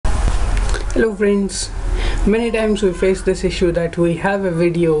Hello friends, many times we face this issue that we have a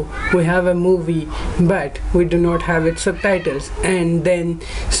video, we have a movie, but we do not have its subtitles, and then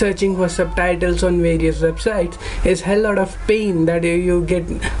searching for subtitles on various websites is hell lot of pain. That you get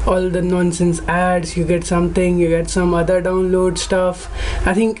all the nonsense ads, you get something, you get some other download stuff.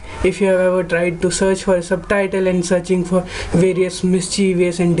 I think if you have ever tried to search for a subtitle and searching for various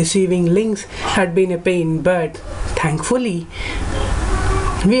mischievous and deceiving links had been a pain, but thankfully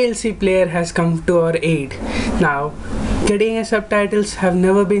VLC player has come to our aid. Now, getting a subtitles have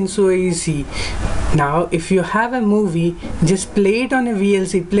never been so easy. Now, if you have a movie, just play it on a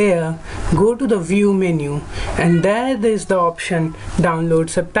VLC player, go to the view menu, and there is the option download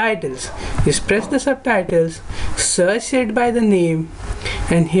subtitles. Just press the subtitles, search it by the name,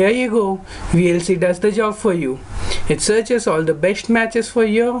 and here you go, VLC does the job for you. It searches all the best matches for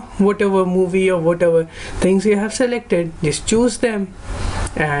your whatever movie or whatever things you have selected. Just choose them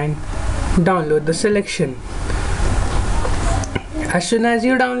and download the selection. As soon as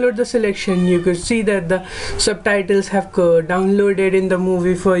you download the selection, you could see that the subtitles have downloaded in the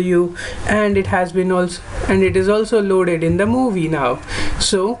movie for you, and it is also loaded in the movie now.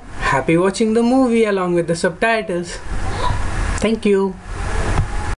 So happy watching the movie along with the subtitles. Thank you.